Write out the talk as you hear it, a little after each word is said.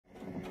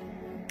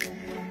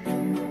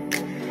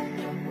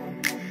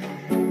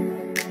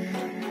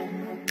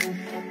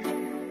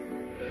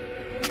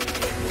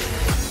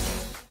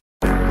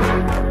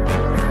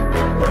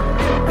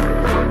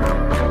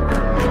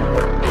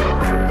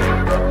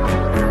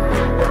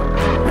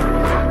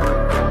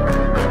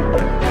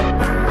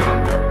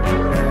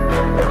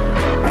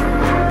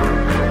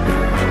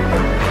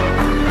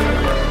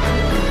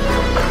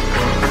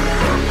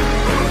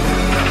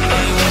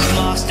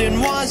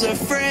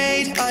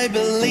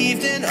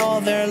all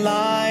their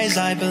lies.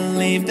 I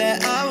believed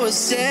that I was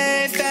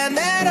safe and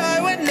that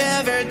I would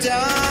never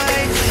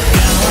die.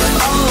 Now I'm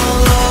all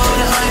alone,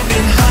 I've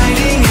been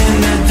hiding in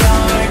the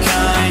dark.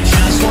 I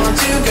just want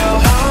to go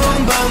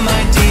home, but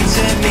my deeds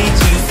sent me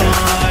too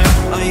far.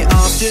 I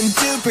often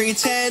do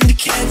pretend,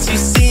 can't you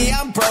see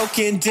I'm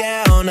broken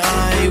down?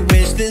 I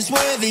wish this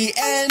were the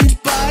end,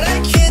 but I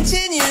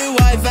continue,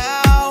 I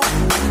vow.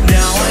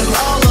 Now I'm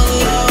all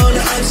alone,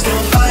 I'm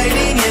still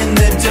fighting in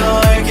the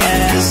dark.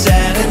 As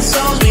sad and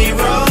souls we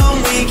roam,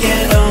 we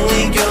can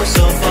only go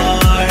so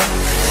far.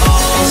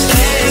 All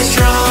stay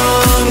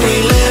strong, we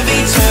live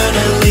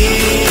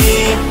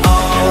eternally.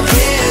 All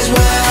is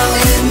well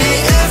in the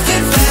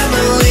Afton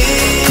family.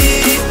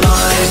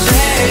 Lives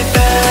they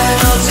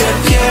fell to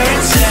pure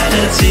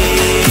insanity.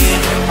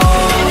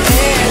 All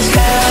is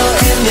hell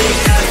in the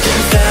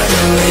Afton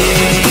family.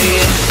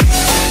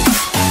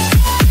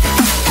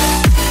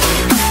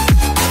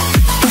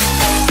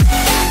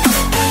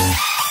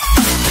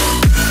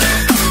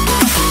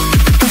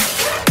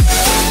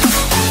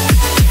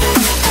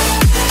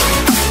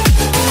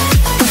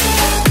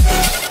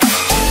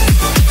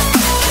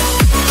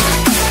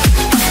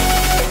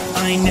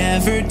 I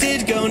never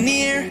did go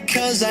near,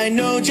 cause I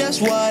know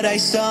just what I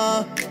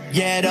saw.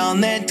 Yet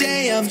on that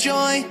day of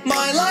joy,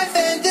 my life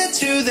ended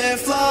to their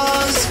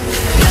flaws.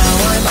 Now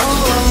I'm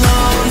all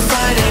alone,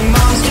 fighting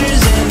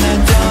monsters in the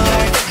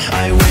dark.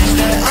 I wish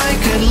that I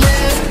could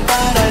live,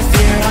 but I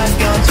fear I've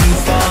gone too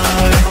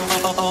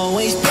far.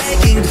 Always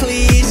begging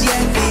please,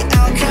 yet the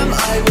outcome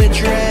I would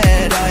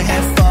dread. I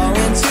have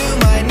fallen to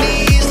my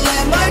knees,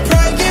 let my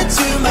pride get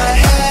to my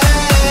head.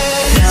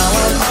 Now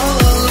I'm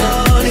all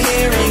alone,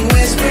 hearing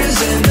whispers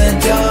in the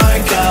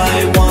dark.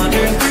 I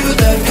wander through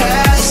the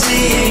past,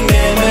 seeing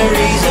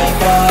memories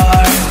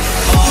afar.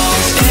 All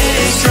stay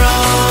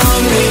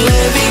strong, we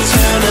live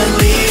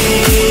eternally.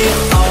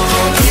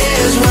 All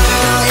is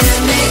well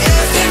in the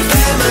Afton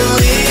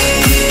family.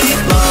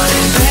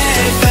 Lives they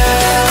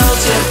fell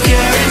to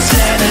pure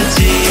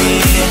insanity.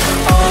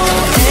 All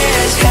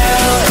is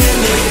hell in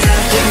the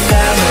Afton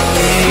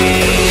family.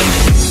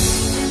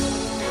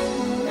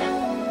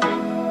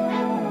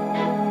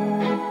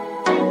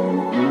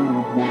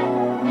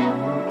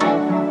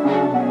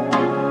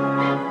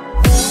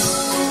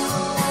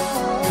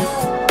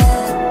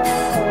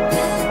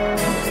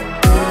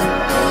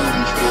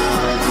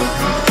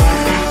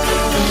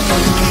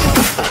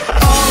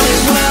 All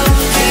is well,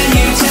 can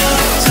you tell?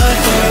 Time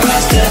for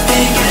us to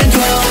think and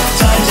dwell.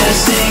 Time to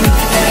sing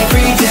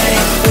every day.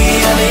 We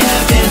are the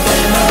Afton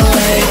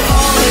family.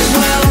 All is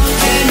well,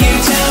 can you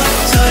tell?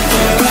 Time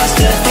for us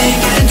to think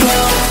and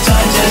dwell.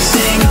 Time to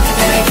sing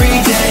every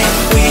day.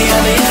 We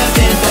are the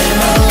Afton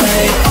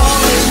family.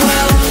 All is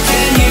well,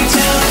 can you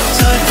tell?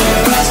 Time for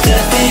us to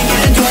think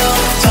and dwell.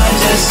 Time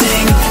to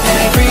sing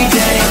every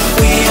day.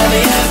 We are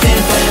the Afton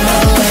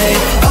family.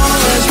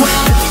 All is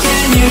well,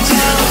 can you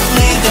tell?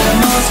 Lead the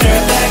monster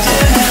back to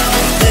hell.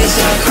 This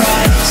our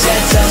cry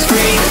sets us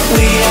free.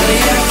 We are the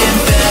Afton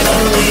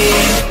family.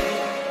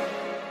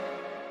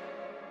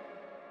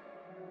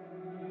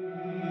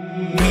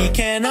 We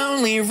can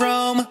only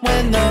roam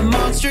when the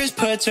monster's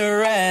put to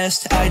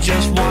rest. I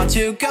just want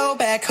to go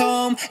back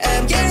home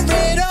and get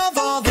rid of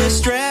all the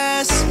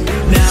stress.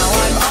 Now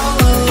I'm all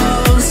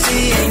alone,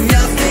 seeing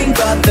nothing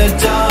but the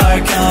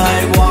dark.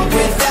 I walk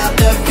with